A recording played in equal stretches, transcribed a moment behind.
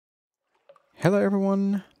Hello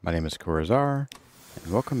everyone, my name is Kurazarrh,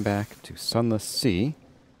 and welcome back to Sunless Sea,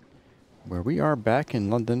 where we are back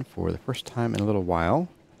in London for the first time in a little while,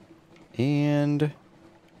 and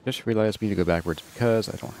just realized we need to go backwards because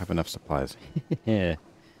I don't have enough supplies. Did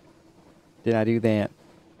I do that?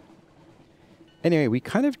 Anyway, we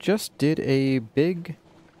kind of just did a big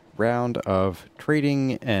round of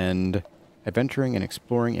trading and adventuring and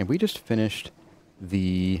exploring, and we just finished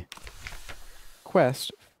the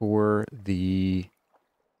quest for the,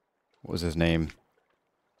 what was his name?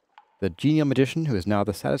 The genial magician, who is now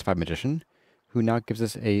the satisfied magician, who now gives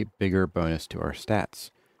us a bigger bonus to our stats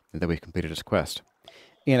that we've completed his quest.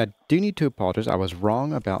 And I do need to apologize, I was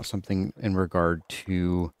wrong about something in regard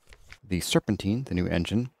to the Serpentine, the new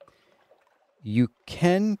engine. You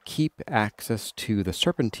can keep access to the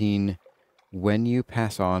Serpentine when you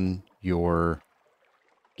pass on your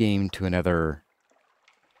game to another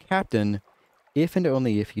captain, if and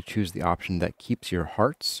only if you choose the option that keeps your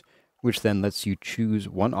hearts, which then lets you choose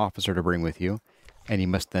one officer to bring with you, and you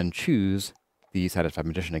must then choose the Satisfied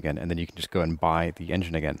Magician again, and then you can just go and buy the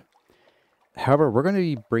engine again. However, we're going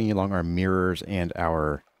to be bringing along our mirrors and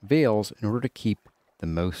our veils in order to keep the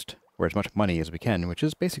most, or as much money as we can, which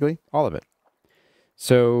is basically all of it.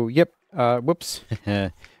 So, yep, whoops.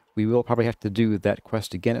 We will probably have to do that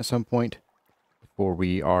quest again at some point before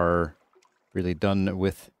we are really done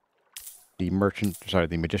with the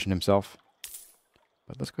magician himself.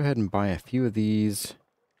 But let's go ahead and buy a few of these.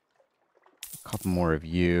 A couple more of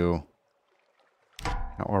you.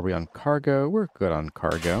 How are we on cargo? We're good on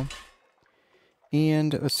cargo.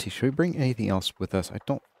 And let's see, should we bring anything else with us? I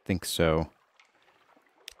don't think so.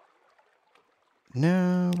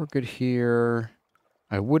 No, we're good here.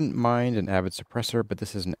 I wouldn't mind an avid suppressor, but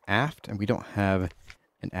this is an aft, and we don't have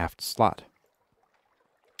an aft slot.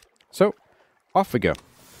 So, off we go.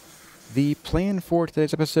 The plan for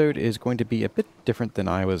today's episode is going to be a bit different than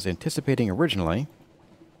I was anticipating originally.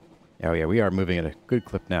 Oh yeah, we are moving at a good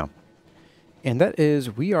clip now. And that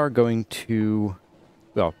is, we are going to,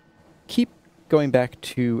 well, keep going back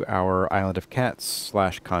to our Island of Cats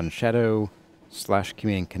slash Con Shadow slash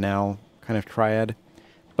Communion Canal kind of triad.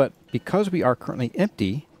 But because we are currently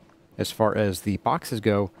empty, as far as the boxes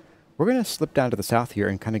go, we're going to slip down to the south here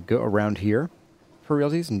and kind of go around here for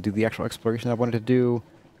realsies and do the actual exploration I wanted to do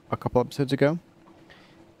a couple episodes ago,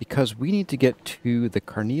 because we need to get to the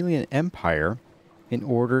Carnelian Empire in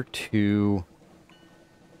order to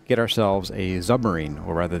get ourselves a submarine,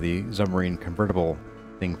 or rather the submarine convertible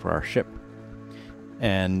thing for our ship.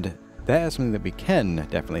 And that is something that we can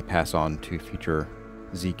definitely pass on to future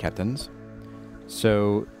Z captains.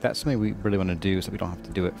 So that's something we really want to do so we don't have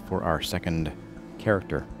to do it for our second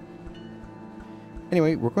character.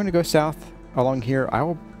 Anyway, we're going to go south along here. I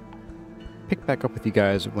will pick back up with you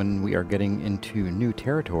guys when we are getting into new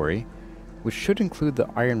territory, which should include the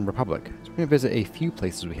Iron Republic. So we're going to visit a few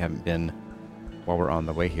places we haven't been while we're on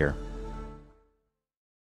the way here.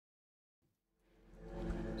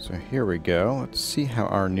 So here we go. Let's see how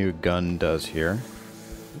our new gun does here.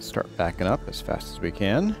 Let's start backing up as fast as we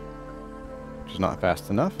can, which is not fast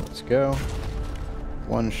enough. Let's go.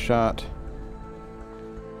 One shot.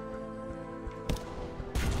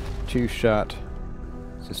 Two shot.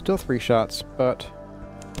 So still 3 shots, but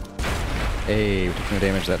hey, we took no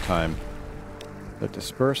damage that time. Let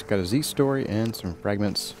disperse, got a Z story and some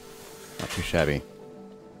fragments. Not too shabby.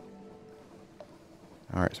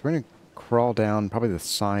 Alright, so we're going to crawl down probably the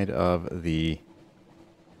side of the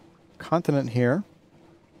continent here,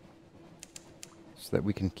 so that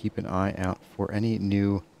we can keep an eye out for any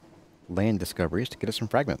new land discoveries to get us some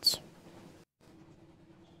fragments.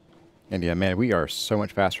 And yeah, man, we are so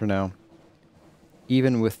much faster now.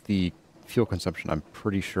 Even with the fuel consumption, I'm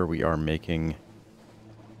pretty sure we are making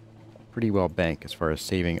pretty well bank as far as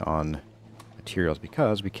saving on materials,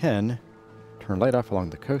 because we can turn light off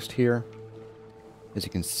along the coast here. As you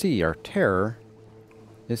can see, our terror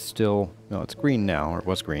is still, no, it's green now, or it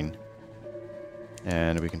was green.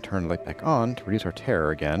 And we can turn the light back on to reduce our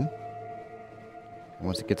terror again. And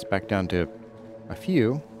once it gets back down to a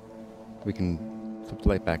few, we can flip the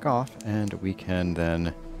light back off, and we can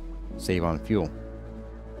then save on fuel.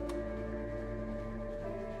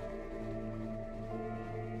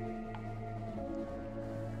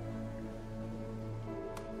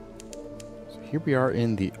 Here we are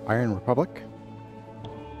in the Iron Republic.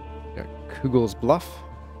 Got Kugel's Bluff.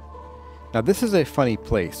 Now this is a funny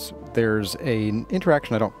place. There's an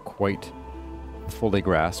interaction I don't quite fully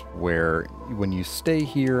grasp, where when you stay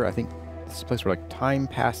here, I think this is a place where like time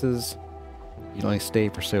passes. You can only stay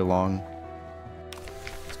for so long.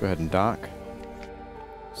 Let's go ahead and dock.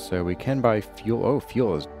 So we can buy fuel. Oh,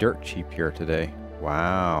 fuel is dirt cheap here today.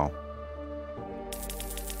 Wow.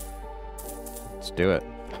 Let's do it.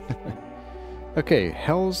 Okay,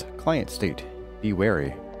 Hell's client state. Be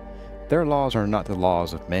wary. Their laws are not the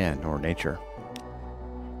laws of man or nature.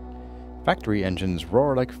 Factory engines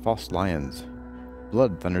roar like false lions.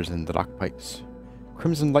 Blood thunders in the dock pipes.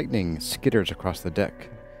 Crimson lightning skitters across the deck,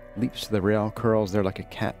 leaps to the rail, curls there like a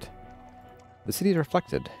cat. The city is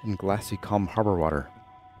reflected in glassy, calm harbor water.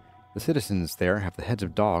 The citizens there have the heads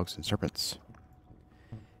of dogs and serpents.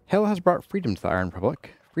 Hell has brought freedom to the Iron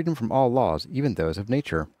Republic, freedom from all laws, even those of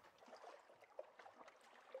nature.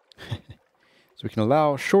 So we can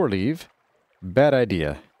allow shore leave. Bad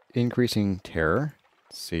idea. Increasing terror.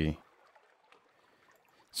 Let's see.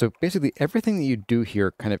 So basically everything that you do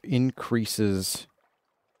here kind of increases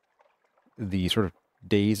the sort of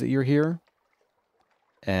days that you're here.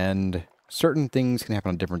 And certain things can happen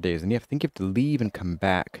on different days. And you have to leave and come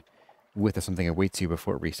back with something that awaits you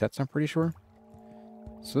before it resets, I'm pretty sure.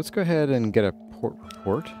 So let's go ahead and get a port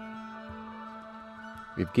report.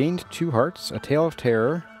 We've gained 2 hearts, a tale of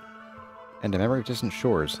terror, and a memory of distant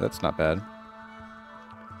shores. That's not bad.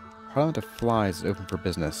 Parliament of Flies is open for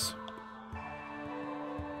business.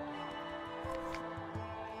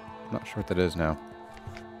 I'm not sure what that is now.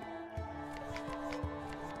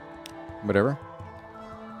 Whatever.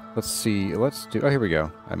 Let's see. Let's do... Oh, here we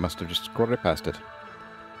go. I must have just scrolled right past it.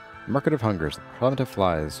 Market of Hungers. The Parliament of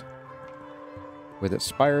Flies. With its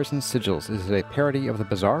spires and sigils, is it a parody of the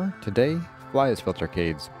bazaar? Today, flies fill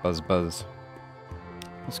arcades. Buzz buzz.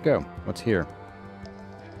 Let's go. What's here?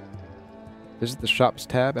 Visit the shops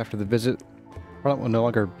tab. After the visit, Parliament will no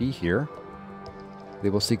longer be here.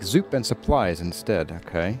 They will seek zoop and supplies instead.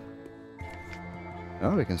 Okay.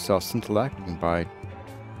 Oh, we can sell scintillac. We can buy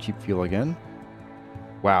cheap fuel again.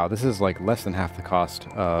 Wow, this is like less than half the cost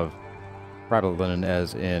of private linen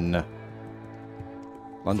as in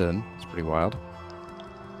London. It's pretty wild.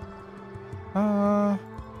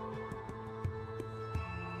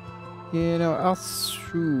 You know,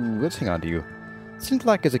 let's hang on to you.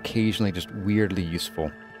 Scintillac is occasionally just weirdly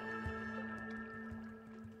useful.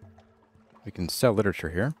 We can sell literature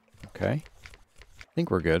here. Okay. I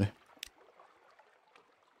think we're good.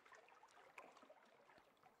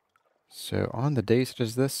 So on the day such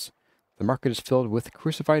as this, the market is filled with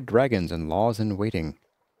crucified dragons and laws in waiting.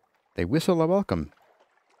 They whistle a welcome.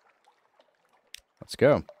 Let's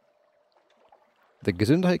go. The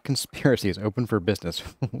Gesundheit conspiracy is open for business.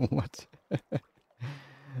 What?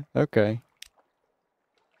 Okay.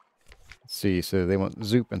 Let's see, so they want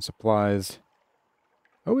zoop and supplies.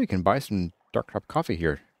 Oh, we can buy some dark top coffee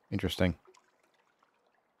here. Interesting.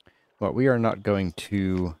 Well, we are not going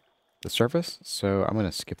to the surface, so I'm going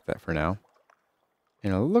to skip that for now.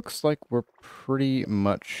 And it looks like we're pretty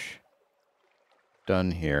much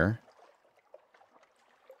done here.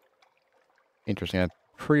 Interesting. I'm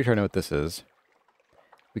pretty sure I know what this is.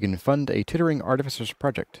 We can fund a tittering artificer's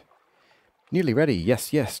project. Nearly ready.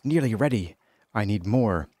 Yes, yes, nearly ready. I need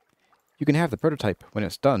more. You can have the prototype when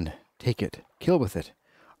it's done. Take it. Kill with it.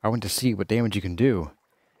 I want to see what damage you can do.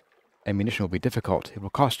 Ammunition will be difficult. It will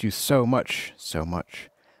cost you so much. So much.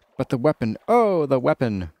 But the weapon. Oh, the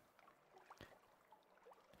weapon.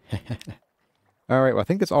 Alright, well, I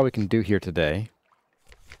think that's all we can do here today.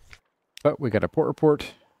 But we got a port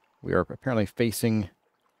report. We are apparently facing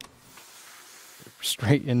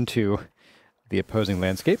straight into the opposing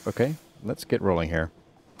landscape. Okay, let's get rolling here.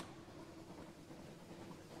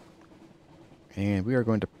 And we are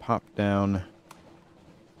going to pop down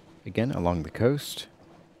again along the coast,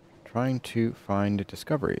 trying to find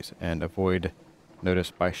discoveries and avoid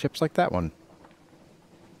notice by ships like that one.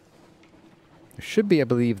 There should be, I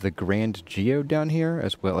believe, the Grand Geo down here,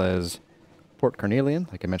 as well as Port Carnelian,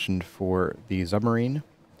 like I mentioned, for the submarine.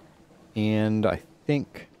 And I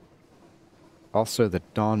think also the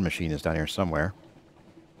Dawn machine is down here somewhere.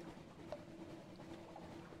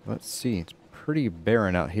 Let's see, it's pretty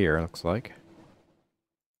barren out here, looks like.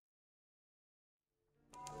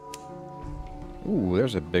 Ooh,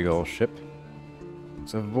 there's a big old ship.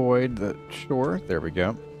 Let's avoid the shore. There we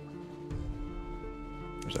go.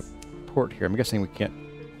 There's a port here. I'm guessing we can't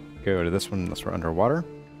go to this one unless we're underwater.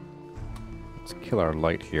 Let's kill our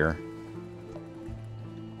light here.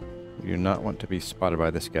 We do not want to be spotted by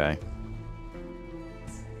this guy.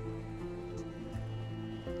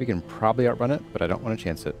 We can probably outrun it, but I don't want to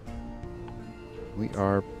chance it. We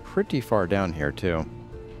are pretty far down here, too.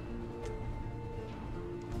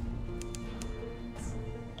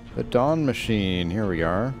 The Dawn machine. Here we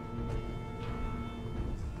are.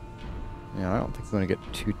 Yeah, I don't think we want to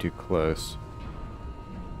get too close.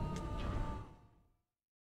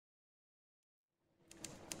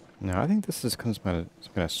 No, I think this is some kind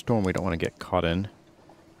of storm we don't want to get caught in.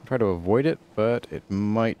 I'll try to avoid it, but it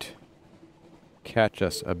might catch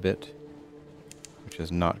us a bit, which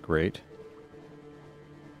is not great.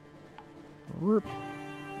 Whoop.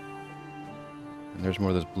 And there's more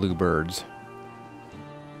of those blue birds.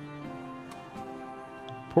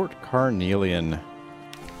 Port Carnelian.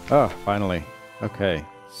 Oh, finally. Okay,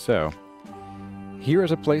 so here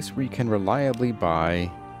is a place where you can reliably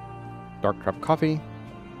buy dark crop coffee,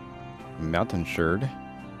 mountain sherd.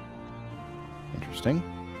 Interesting. You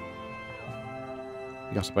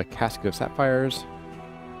can also buy casket of sapphires.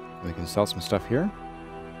 We can sell some stuff here.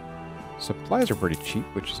 Supplies are pretty cheap,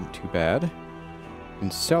 which isn't too bad. You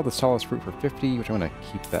can sell the solace fruit for 50, which I'm going to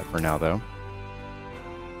keep that for now, though.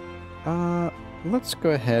 Let's go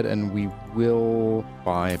ahead and we will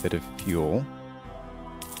buy a bit of fuel.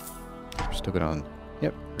 We're still good on...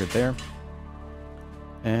 Yep, good there.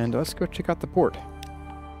 And let's go check out the port.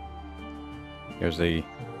 There's a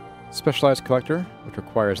specialized collector, which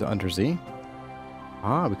requires the Unterzee.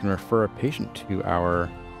 Ah, we can refer a patient to our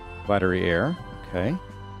flattery heir. Okay.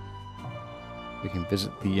 We can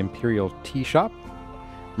visit the Imperial Tea Shop.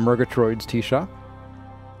 Murgatroyd's Tea Shop.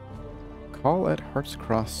 Call at Heart's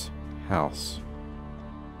Cross House.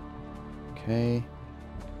 Okay.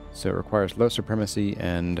 So it requires low supremacy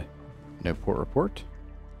and no port report.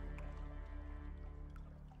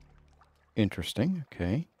 Interesting.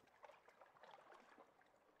 Okay.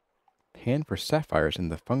 Pan for sapphires in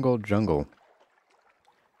the fungal jungle.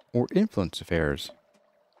 Or influence affairs.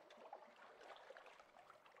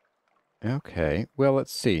 Okay. Well,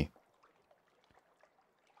 let's see.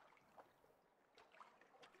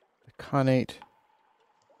 The Khanate.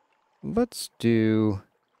 Let's do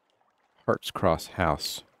Heart's Cross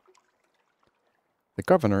House. The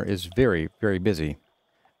governor is very, very busy.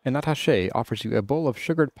 An attaché offers you a bowl of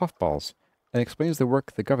sugared puffballs and explains the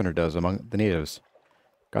work the governor does among the natives.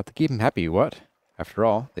 Got to keep him happy, what? After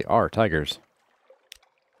all, they are tigers.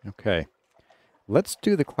 Okay. Let's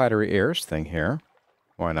do the Clattery Heirs thing here.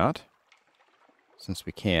 Why not? Since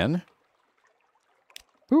we can.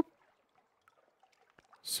 Boop.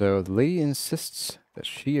 So the lady insists that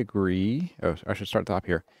she agree... Oh, I should start top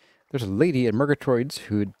here. There's a lady at Murgatroyd's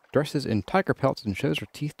who dresses in tiger pelts and shows her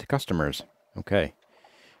teeth to customers. Okay.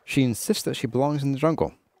 She insists that she belongs in the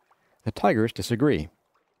jungle. The tigers disagree.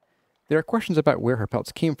 There are questions about where her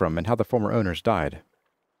pelts came from and how the former owners died.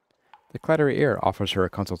 The Clattery Heir offers her a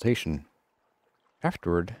consultation.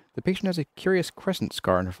 Afterward, the patient has a curious crescent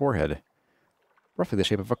scar on her forehead, roughly the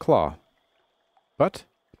shape of a claw. But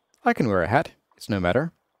I can wear a hat. It's no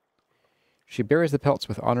matter. She buries the pelts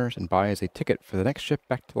with honors and buys a ticket for the next ship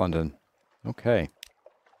back to London. Okay.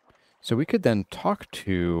 So we could then talk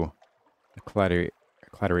to the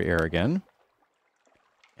Clattery Heir again.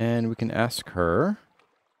 And we can ask her...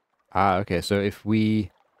 Ah, okay, so if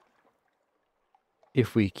we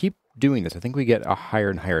keep doing this, I think we get a higher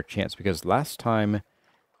and higher chance, because last time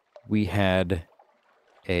we had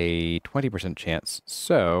a 20% chance.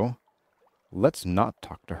 So let's not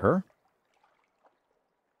talk to her.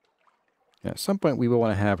 At some point, we will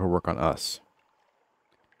want to have her work on us.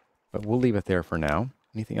 But we'll leave it there for now.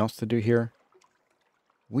 Anything else to do here?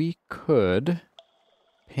 We could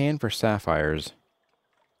pan for sapphires.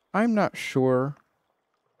 I'm not sure.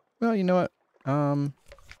 Well, you know what?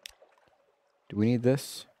 Do we need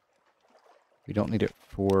this? We don't need it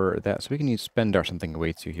for that. So we can use spend or something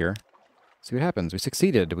awaits you here. See what happens. We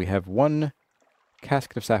succeeded. We have 1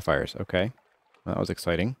 casket of sapphires. Okay. Well, that was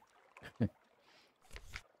exciting.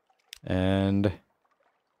 And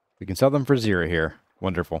we can sell them for 0 here.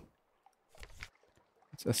 Wonderful.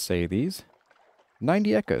 Let's assay these.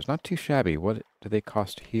 90 echoes. Not too shabby. What do they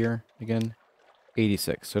cost here again?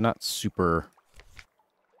 86. So not super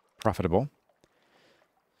profitable.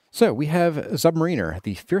 So we have Submariner,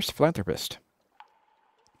 the fierce philanthropist.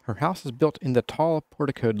 Her house is built in the tall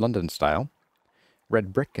porticoed London style.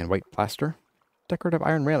 Red brick and white plaster. Decorative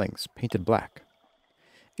iron railings, painted black.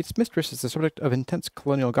 Its mistress is the subject of intense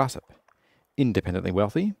colonial gossip. Independently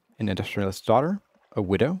wealthy, an industrialist's daughter, a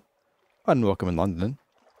widow, unwelcome in London.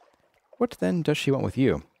 What then does she want with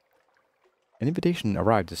you? An invitation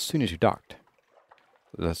arrived as soon as you docked.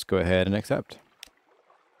 Let's go ahead and accept.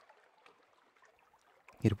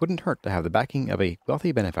 It wouldn't hurt to have the backing of a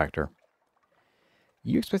wealthy benefactor.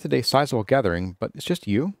 You expected a sizable gathering, but it's just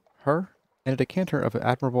you, her, and a decanter of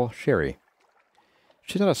admirable sherry.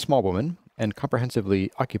 She's not a small woman, and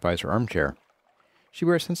comprehensively occupies her armchair. She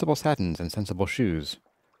wears sensible satins and sensible shoes.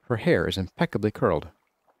 Her hair is impeccably curled.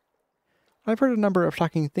 I've heard a number of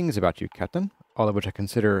shocking things about you, Captain, all of which I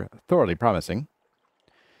consider thoroughly promising.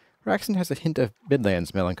 Her accent has a hint of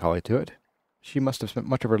Midlands melancholy to it. She must have spent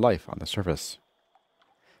much of her life on the surface.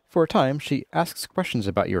 For a time, she asks questions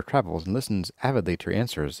about your travels and listens avidly to your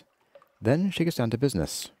answers. Then she gets down to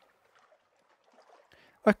business.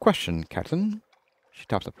 A question, Captain. She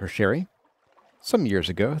tops up her sherry. Some years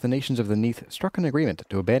ago, the nations of the Neath struck an agreement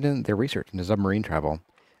to abandon their research into submarine travel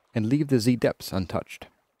and leave the Z depths untouched.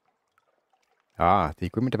 Ah, the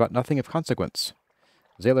agreement about nothing of consequence.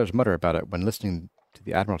 Sailors mutter about it when listening to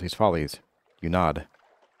the Admiralty's follies. You nod.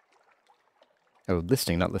 Oh,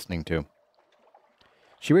 listening, not listening to.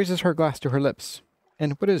 She raises her glass to her lips.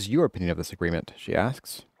 And what is your opinion of this agreement? She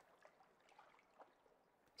asks.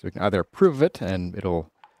 So we can either approve of it, and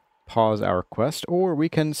it'll pause our quest, or we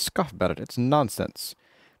can scoff about it. It's nonsense.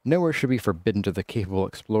 Nowhere should be forbidden to the capable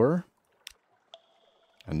explorer.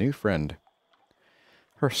 A new friend.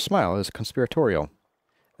 Her smile is conspiratorial.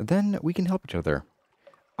 Then we can help each other.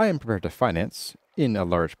 I am prepared to finance, in a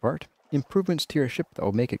large part, improvements to your ship that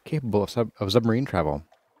will make it capable of submarine travel.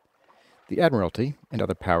 The Admiralty, and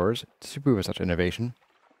other powers, disapprove of such innovation.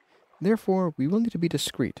 Therefore, we will need to be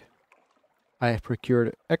discreet. I have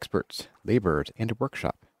procured experts, laborers, and a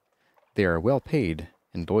workshop. They are well paid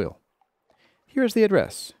and loyal. Here is the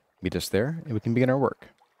address. Meet us there, and we can begin our work.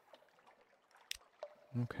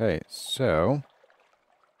 Okay, so...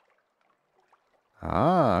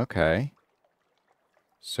 okay.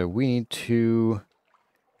 So we need to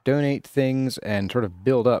donate things and sort of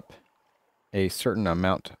build up a certain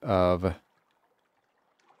amount of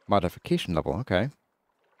modification level. Okay.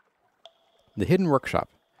 The hidden workshop.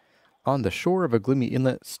 On the shore of a gloomy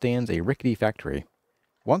inlet stands a rickety factory.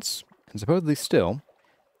 Once, and supposedly still,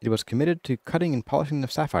 it was committed to cutting and polishing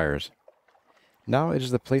of sapphires. Now it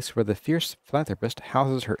is the place where the fierce philanthropist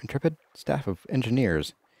houses her intrepid staff of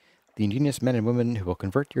engineers, the ingenious men and women who will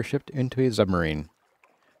convert your ship into a submarine.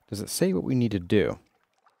 Does it say what we need to do?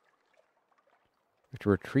 We have to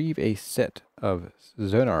retrieve a set of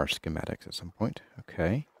sonar schematics at some point.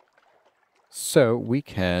 Okay. So we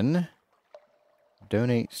can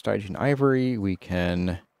donate Stygian ivory. We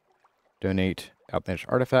can donate outlandish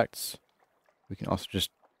artifacts. We can also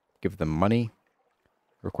just give them money.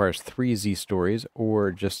 It requires 3 Z stories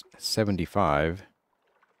or just 75.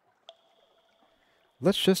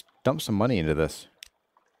 Let's just dump some money into this.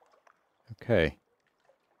 Okay.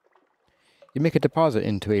 You make a deposit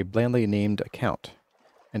into a blandly named account,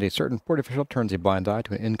 and a certain port official turns a blind eye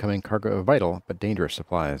to an incoming cargo of vital but dangerous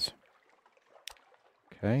supplies.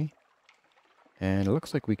 Okay. And it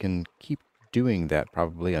looks like we can keep doing that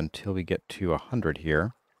probably until we get to 100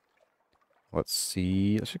 here. Let's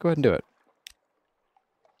see. Let's just go ahead and do it.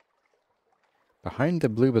 Behind the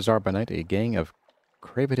blue bazaar by night, a gang of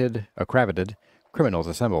cravated criminals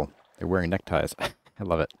assemble. They're wearing neckties. I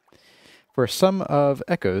love it. For a sum of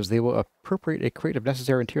echoes, they will appropriate a crate of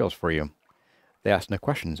necessary materials for you. They ask no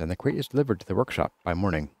questions, and the crate is delivered to the workshop by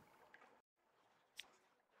morning.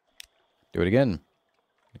 Do it again.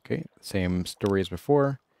 Okay, same story as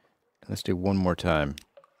before. Let's do one more time.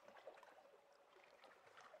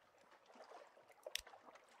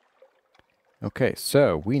 Okay,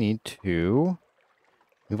 so we need to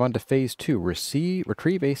move on to phase 2.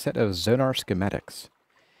 Retrieve a set of sonar schematics.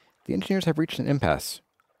 The engineers have reached an impasse.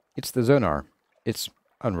 It's the sonar. It's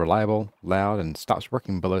unreliable, loud, and stops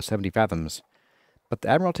working below 70 fathoms. But the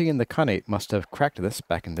Admiralty and the Khanate must have cracked this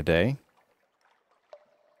back in the day.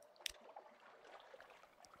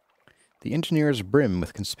 The engineers brim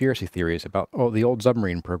with conspiracy theories about the old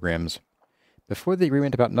submarine programs. Before the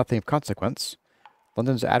agreement about nothing of consequence,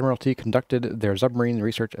 London's Admiralty conducted their submarine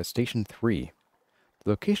research at Station 3. The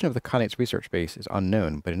location of the Khanate's research base is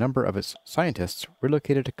unknown, but a number of its scientists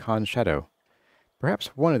relocated to Khan's shadow.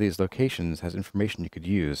 Perhaps one of these locations has information you could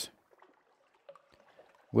use.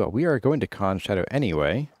 Well, we are going to Khan's shadow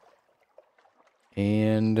anyway,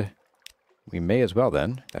 and we may as well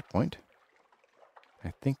then, at that point.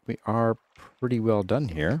 I think we are pretty well done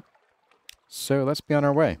here. So let's be on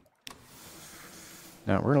our way.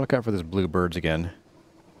 Now, we're going to look out for those blue birds again.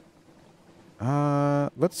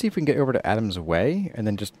 Let's see if we can get over to Adam's Way, and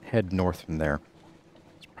then just head north from there.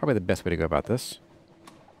 It's probably the best way to go about this.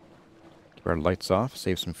 Keep our lights off,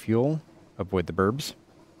 save some fuel, avoid the burbs.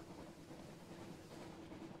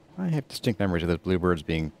 I have distinct memories of those bluebirds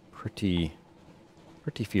being pretty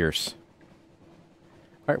fierce.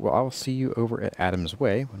 Alright, well, I'll see you over at Adam's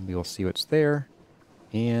Way, when we will see what's there,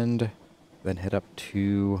 and then head up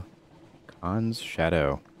to Khan's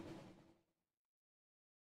Shadow.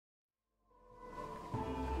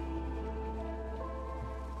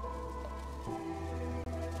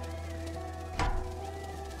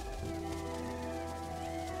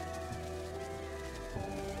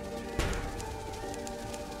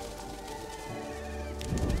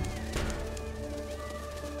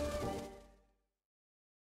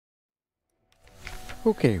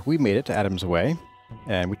 Okay, we made it to Adam's Way.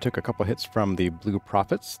 And we took a couple hits from the blue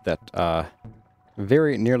prophets that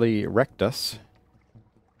very nearly wrecked us.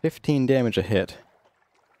 15 damage a hit.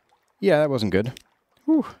 Yeah, that wasn't good.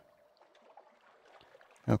 Whew.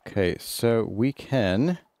 Okay, so we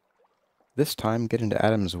can this time get into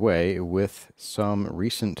Adam's Way with some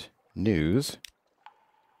recent news.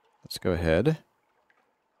 Let's go ahead.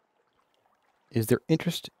 Is their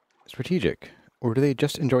interest strategic, or do they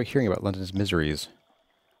just enjoy hearing about London's miseries?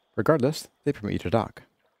 Regardless, they permit you to dock.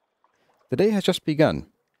 The day has just begun.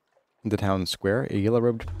 In the town square, a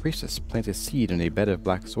yellow-robed priestess plants a seed in a bed of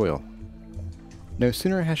black soil. No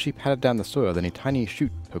sooner has she patted down the soil than a tiny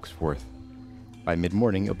shoot pokes forth. By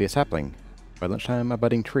mid-morning, it will be a sapling. By lunchtime, a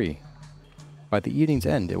budding tree. By the evening's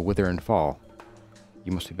end, it will wither and fall.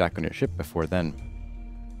 You must be back on your ship before then.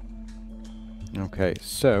 Okay,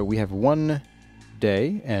 so we have one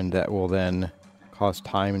day, and that will then cause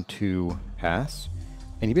time to pass.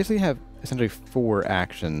 And you basically have essentially 4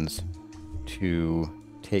 actions to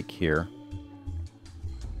take here.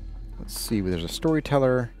 Let's see, there's a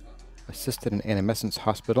storyteller, assist at an animescence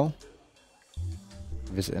hospital,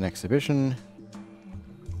 visit an exhibition.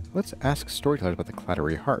 Let's ask storytellers about the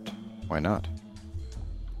Clattery Heart. Why not?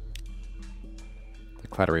 The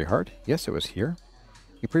Clattery Heart? Yes, it was here.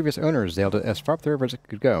 The previous owners sailed it as far up the river as it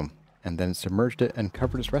could go, and then submerged it and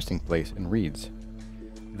covered its resting place in reeds.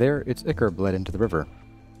 There, its ichor bled into the river.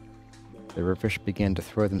 The riverfish began to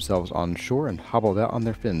throw themselves on shore and hobbled out on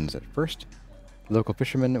their fins. At first, the local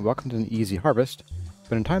fishermen welcomed an easy harvest,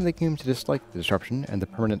 but in time they came to dislike the disruption and the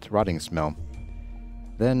permanent rotting smell.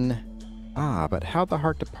 Then, but how the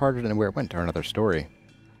heart departed and where it went are another story.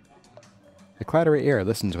 The Clattery air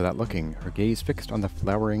listens without looking, her gaze fixed on the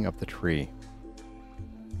flowering of the tree.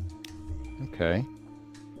 Okay.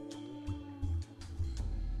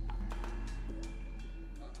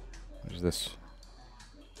 What is this?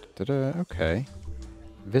 Okay.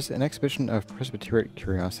 Visit an exhibition of Presbyterian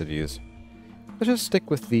curiosities. Let's just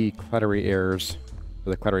stick with the Clattery airs,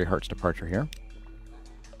 or the Clattery Heart's departure here.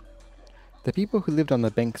 The people who lived on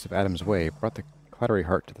the banks of Adam's Way brought the Clattery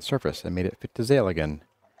Heart to the surface and made it fit to sail again,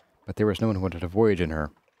 but there was no one who wanted to voyage in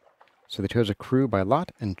her. So they chose a crew by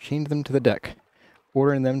lot and chained them to the deck,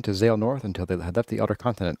 ordering them to sail north until they had left the outer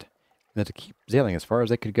continent, and then to keep sailing as far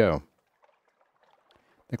as they could go.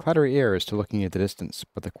 The Clattery air is still looking at the distance,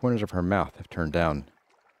 but the corners of her mouth have turned down.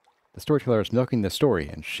 The storyteller is milking the story,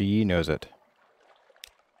 and she knows it.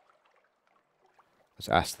 Let's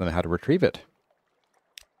ask them how to retrieve it.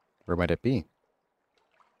 Where might it be?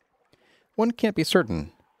 One can't be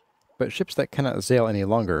certain, but ships that cannot sail any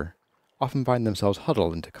longer often find themselves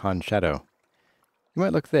huddled into Khan's shadow. You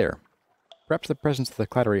might look there. Perhaps the presence of the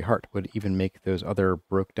Clattery Heart would even make those other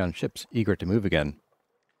broke-down ships eager to move again.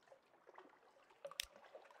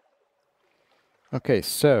 Okay,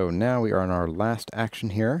 so now we are on our last action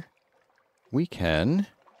here. We can...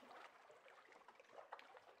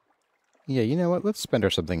 Yeah, you know what? Let's spend our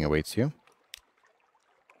something awaits you.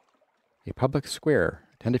 A public square.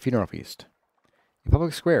 Attend a funeral feast. A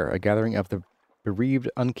public square. A gathering of the bereaved,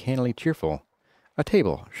 uncannily cheerful. A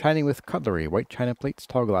table, shining with cutlery, white china plates,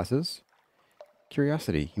 tall glasses.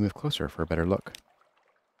 Curiosity. You move closer for a better look.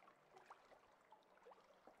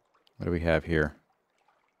 What do we have here?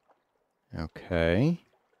 Okay.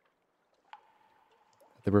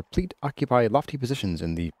 The replete occupy lofty positions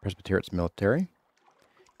in the Presbyterian's military.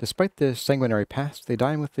 Despite the sanguinary past, they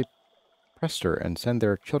dine with the Prester and send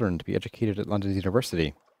their children to be educated at London's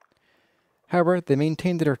University. However, they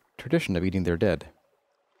maintain their tradition of eating their dead.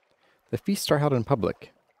 The feasts are held in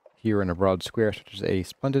public. Here in a broad square stretches a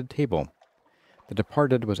splendid table. The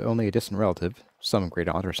departed was only a distant relative, some great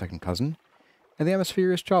aunt or second cousin, and the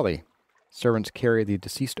atmosphere is jolly. Servants carry the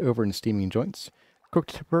deceased over in steaming joints,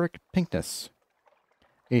 cooked to perfect pinkness.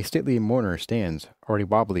 A stately mourner stands, already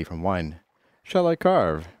wobbly from wine. Shall I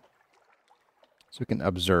carve? So we can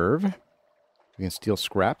observe. We can steal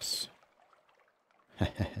scraps.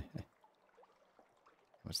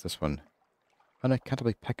 What's this one?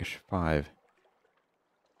 Unaccountably peckish 5.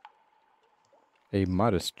 A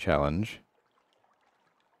modest challenge.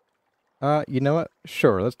 You know what?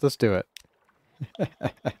 Sure, let's do it.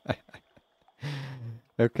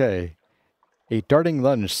 Okay. A darting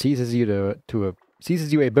lunge seizes you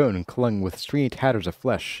seizes you a bone clung with stringy tatters of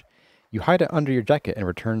flesh. You hide it under your jacket and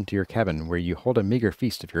return to your cabin, where you hold a meager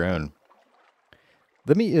feast of your own.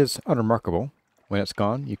 The meat is unremarkable. When it's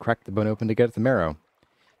gone, you crack the bone open to get at the marrow.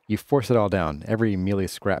 You force it all down, every mealy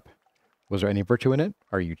scrap. Was there any virtue in it?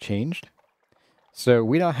 Are you changed? So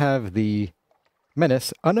we now have the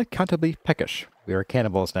menace unaccountably peckish. We are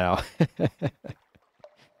cannibals now.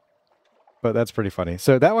 But that's pretty funny.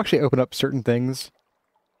 So that will actually open up certain things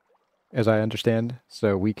as I understand,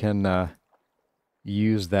 so we can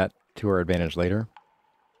use that to our advantage later.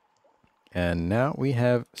 And now we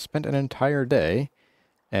have spent an entire day,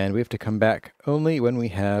 and we have to come back only when we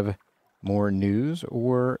have more news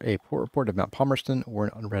or a port report of Mount Palmerston or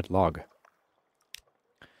an unread log.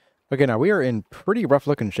 Okay, now we are in pretty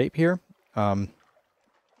rough-looking shape here. So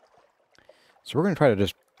we're going to try to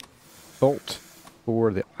just bolt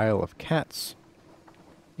for the Isle of Cats.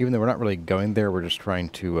 Even though we're not really going there, we're just trying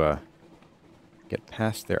to get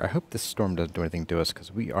past there. I hope this storm doesn't do anything to us,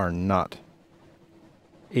 because we are not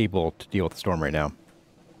able to deal with the storm right now.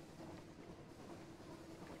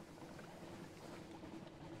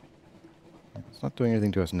 It's not doing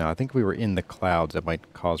anything to us now. I think if we were in the clouds, that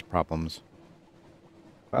might cause problems.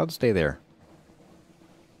 Clouds, stay there.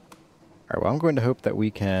 Alright, well, I'm going to hope that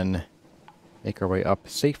we can make our way up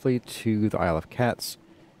safely to the Isle of Cats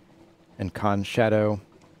and con Shadow.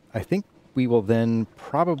 I think we will then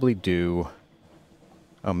probably do...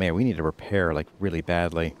 Oh man, we need to repair, like, really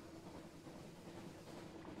badly.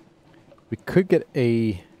 We could get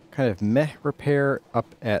a kind of meh repair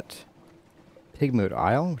up at Pigmoat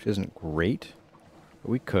Isle, which isn't great,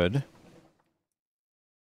 but we could.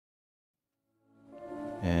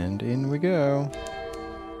 And in we go.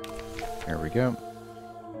 There we go.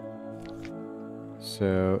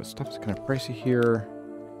 So, stuff is kind of pricey here.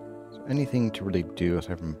 So anything to really do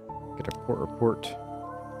aside from get a port report.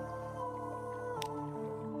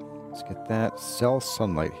 Let's get that. Sell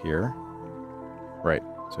sunlight here. Right,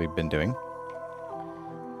 so we've been doing.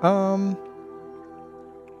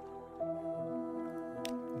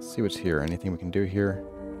 Let's see what's here. Anything we can do here?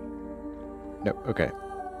 Nope, okay.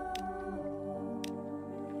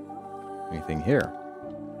 Anything here?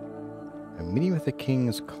 A meeting with the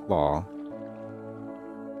King's Claw.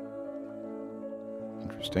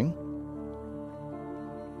 Interesting.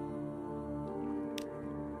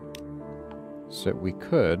 So we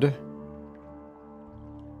could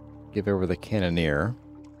give over the Cannoneer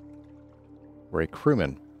or a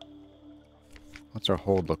crewman. What's our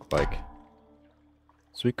hold look like?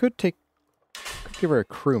 So we could give her a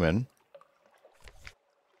crewman.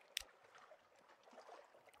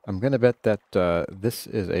 I'm going to bet that this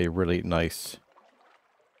is a really nice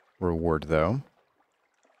reward, though.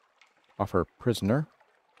 Offer prisoner.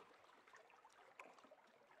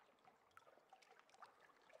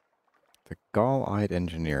 The gall-eyed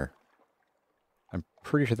engineer. I'm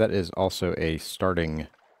pretty sure that is also a starting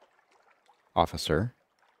officer.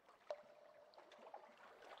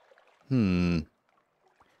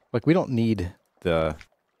 Like, we don't need the...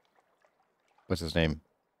 What's his name?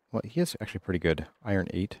 Well, he is actually pretty good. Iron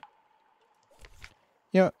 8.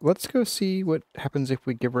 Yeah, let's go see what happens if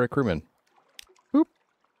we give her a crewman. Boop.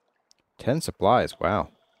 10 supplies. Wow.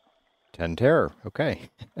 10 terror. Okay.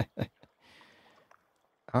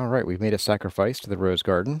 Alright, we've made a sacrifice to the Rose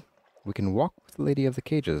Garden. We can walk with the Lady of the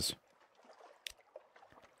Cages.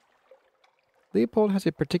 Leopold has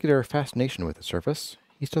a particular fascination with the surface.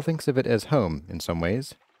 He still thinks of it as home, in some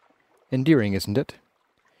ways. Endearing, isn't it?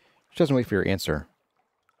 She doesn't wait for your answer.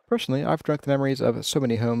 Personally, I've drunk the memories of so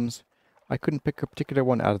many homes, I couldn't pick a particular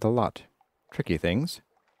one out of the lot. Tricky things.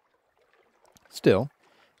 Still,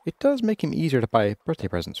 it does make him easier to buy birthday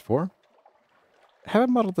presents for. Have I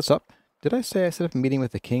muddled this up? Did I say I set up a meeting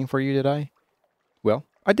with the king for you, did I? Well,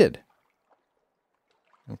 I did.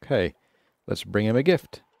 Okay, let's bring him a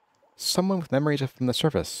gift. Someone with memories from the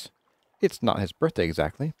surface. It's not his birthday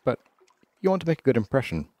exactly, but you want to make a good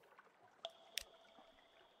impression.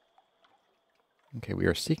 Okay, we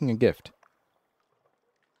are seeking a gift.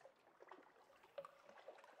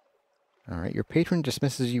 Alright, your patron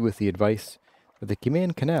dismisses you with the advice that the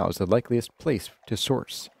Command Canal is the likeliest place to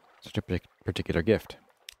source such a particular gift.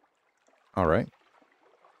 Alright.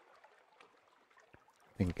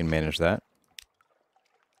 I think we can manage that.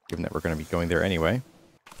 Given that we're going to be going there anyway.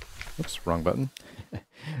 Oops, wrong button.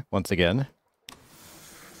 Once again.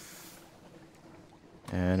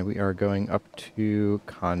 And we are going up to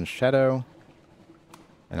Con Shadow.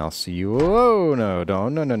 And I'll see you... Oh, no,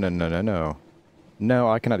 don't. No, no, no, no, no, no. No,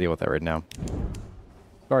 I cannot deal with that right now.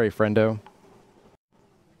 Sorry, friendo.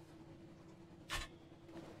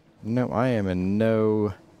 No, I am in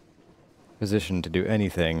no position to do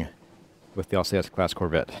anything with the LCS-class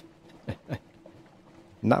Corvette.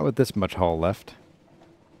 Not with this much hull left.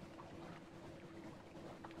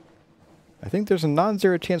 I think there's a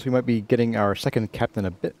non-zero chance we might be getting our second captain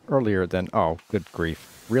a bit earlier than... Oh, good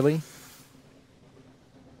grief. Really?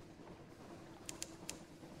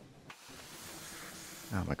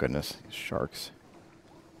 Oh my goodness, these sharks.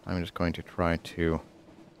 I'm just going to try to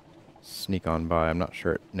sneak on by. I'm not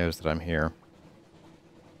sure it knows that I'm here.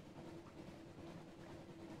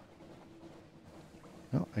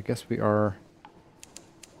 Well, I guess we are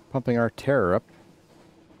pumping our terror up.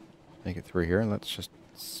 Make it through here. Let's just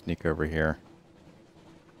sneak over here.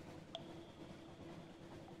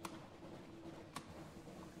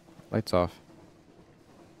 Lights off.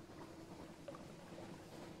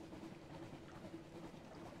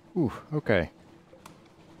 Ooh, okay.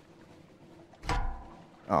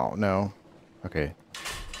 Oh, no. Okay.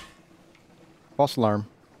 False alarm.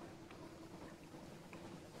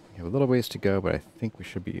 We have a little ways to go, but I think we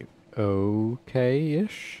should be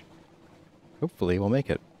okay-ish. Hopefully, we'll make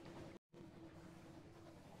it.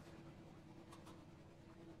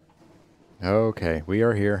 Okay, we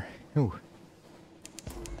are here. Ooh.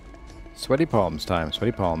 Sweaty palms time,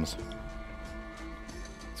 sweaty palms.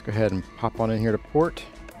 Let's go ahead and pop on in here to port.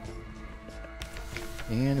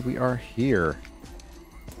 And we are here.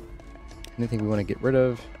 Anything we want to get rid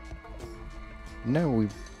of? No, we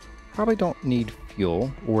probably don't need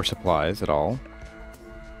fuel or supplies at all.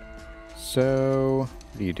 So,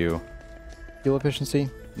 what do you do? Fuel efficiency?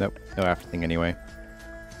 Nope, no after thing anyway.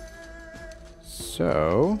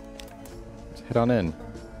 So, let's head on in.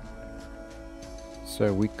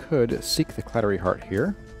 So we could seek the Clattery Heart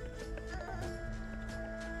here.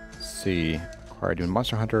 Let's see. Required doing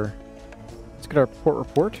Monster Hunter. Let's get our port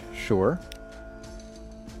report. Sure.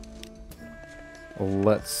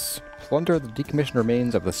 Let's plunder the decommissioned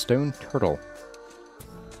remains of the stone turtle.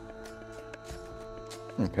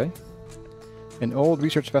 Okay. An old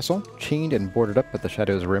research vessel, chained and boarded up at the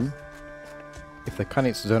Shadow's rim. If the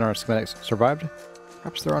Khanate Zonar schematics survived,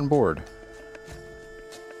 perhaps they're on board.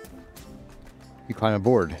 You climb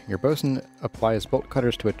aboard. Your bosun applies bolt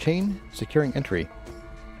cutters to a chain, securing entry.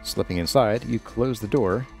 Slipping inside, you close the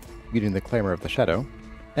door, muting the clamor of the Shadow,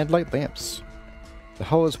 and light lamps. The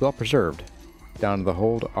hull is well preserved. Down in the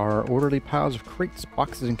hold are orderly piles of crates,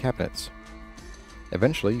 boxes, and cabinets.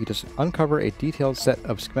 Eventually, you just uncover a detailed set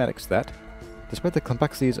of schematics that, despite the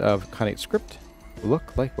complexities of Khanate script,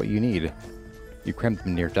 look like what you need. You cram them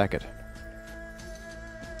in your jacket.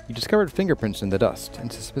 You discovered fingerprints in the dust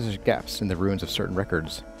and suspicious gaps in the ruins of certain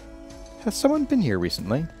records. Has someone been here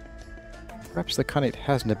recently? Perhaps the Khanate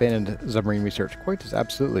hasn't abandoned submarine research quite as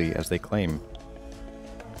absolutely as they claim.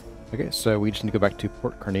 Okay, so we just need to go back to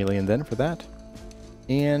Port Carnelian then for that.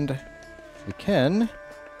 And we can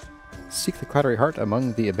seek the Clattery Heart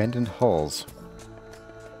among the abandoned hulls.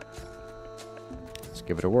 Let's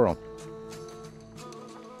give it a whirl.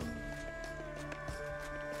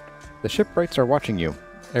 The shipwrights are watching you.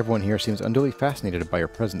 Everyone here seems unduly fascinated by your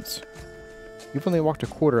presence. You've only walked a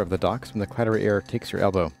quarter of the docks when the clattery air takes your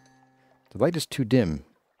elbow. The light is too dim.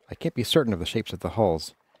 I can't be certain of the shapes of the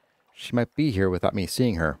hulls. She might be here without me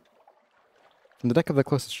seeing her. From the deck of the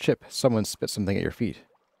closest ship, someone spit something at your feet.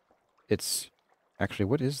 It's... Actually,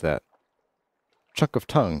 what is that? Chunk of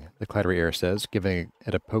tongue, the clattery air says, giving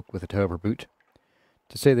it a poke with the toe of her boot.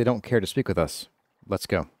 To say they don't care to speak with us. Let's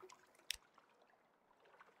go.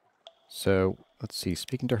 So, let's see,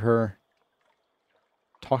 speaking to her...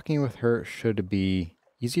 Talking with her should be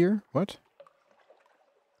easier? What?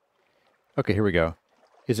 Okay, here we go.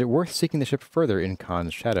 Is it worth seeking the ship further in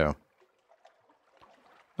Khan's shadow?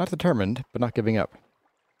 Not determined, but not giving up.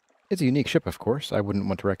 It's a unique ship, of course. I wouldn't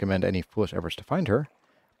want to recommend any foolish efforts to find her.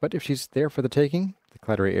 But if she's there for the taking, the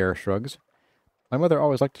clattery air shrugs. My mother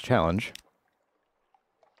always liked to challenge.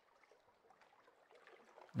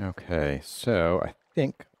 Okay, so I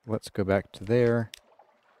think let's go back to there.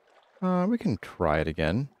 We can try it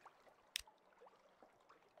again.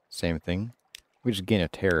 Same thing. We just gain a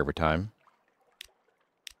tear every time.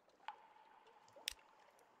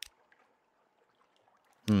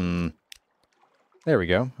 There we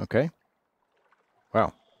go. Okay.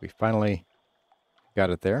 Wow, we finally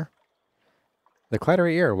got it there. The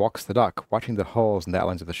clattery air walks the dock, watching the hulls and the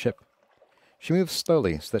outlines of the ship. She moves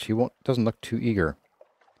slowly so that she doesn't look too eager.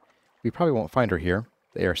 We probably won't find her here,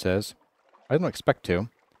 the air says. I don't expect to.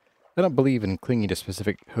 I don't believe in clinging to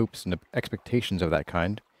specific hopes and expectations of that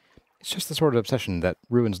kind. It's just the sort of obsession that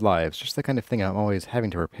ruins lives, just the kind of thing I'm always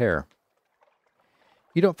having to repair.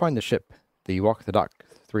 You don't find the ship, though you walk the dock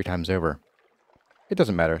 3 times over. It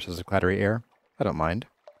doesn't matter, says the clattery air. I don't mind.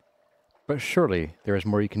 But surely there is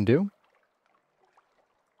more you can do?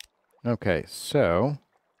 Okay, so...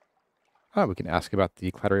 we can ask about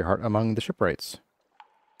the clattery heart among the shipwrights.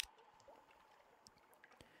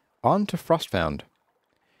 On to Frostfound.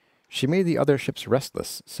 She made the other ships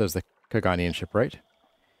restless, says the Kaganian shipwright.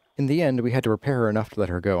 In the end, we had to repair her enough to let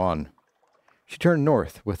her go on. She turned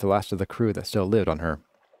north with the last of the crew that still lived on her.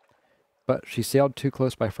 But she sailed too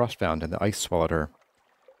close by Frostfound and the ice swallowed her.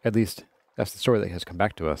 At least, that's the story that has come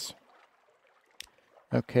back to us.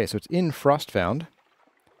 Okay, so it's in Frostfound.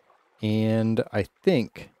 And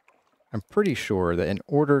I'm pretty sure that in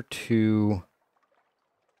order to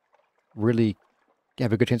really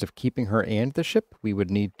have a good chance of keeping her and the ship, we would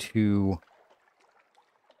need to,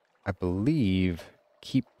 I believe,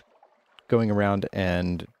 keep going around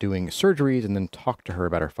and doing surgeries and then talk to her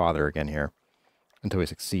about her father again here until we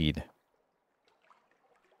succeed.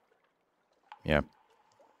 Yeah.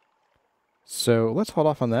 So let's hold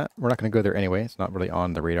off on that. We're not going to go there anyway. It's not really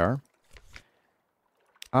on the radar.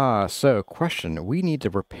 So question. We need to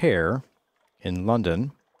repair in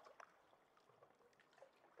London.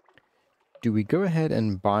 Do we go ahead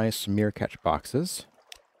and buy some mirror catch boxes?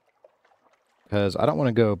 Because I don't want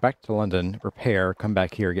to go back to London, repair, come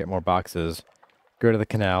back here, get more boxes, go to the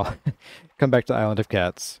canal, come back to Island of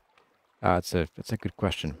Cats. It's a good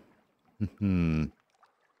question.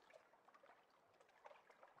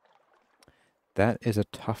 That is a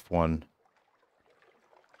tough one.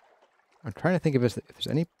 I'm trying to think of if there's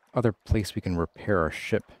any other place we can repair our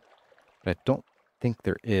ship, but I don't think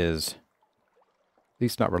there is. At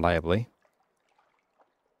least not reliably.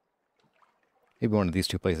 Maybe one of these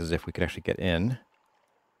two places if we could actually get in.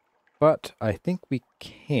 But I think we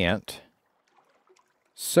can't.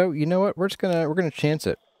 So, you know what? We're gonna chance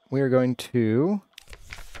it. We are going to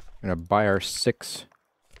buy our 6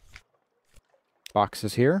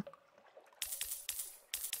 boxes here.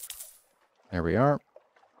 There we are.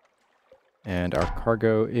 And our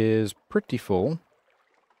cargo is pretty full.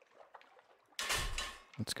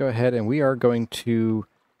 Let's go ahead and we are going to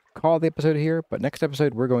call the episode here, but next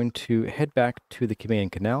episode we're going to head back to the Canadian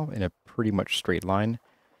Canal in a pretty much straight line.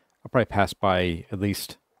 I'll probably pass by at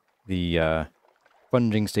least the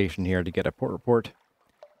sponging station here to get a port report,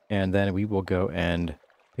 and then we will go and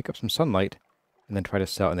pick up some sunlight and then try to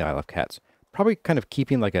sell in the Isle of Cats. Probably kind of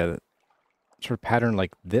keeping like a sort of pattern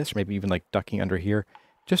like this, or maybe even like ducking under here,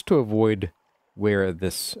 just to avoid where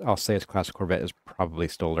this, I'll say it's classic corvette, is probably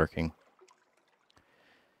still lurking.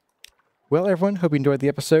 Well, everyone, hope you enjoyed the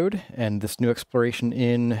episode and this new exploration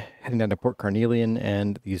in heading down to Port Carnelian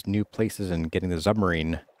and these new places and getting the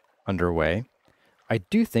submarine underway. I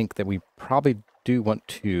do think that we probably do want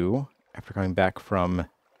to, after coming back from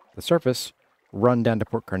the surface, run down to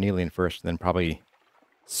Port Carnelian first, and then probably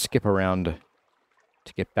skip around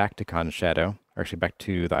to get back to Khan's Shadow, or actually back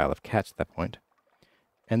to the Isle of Cats at that point.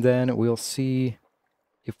 And then we'll see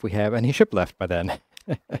if we have any ship left by then.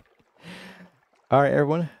 Alright,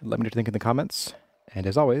 everyone, let me know what you think in the comments. And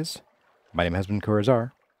as always, my name has been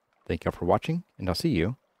Kurazarrh. Thank you all for watching, and I'll see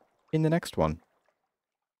you in the next one.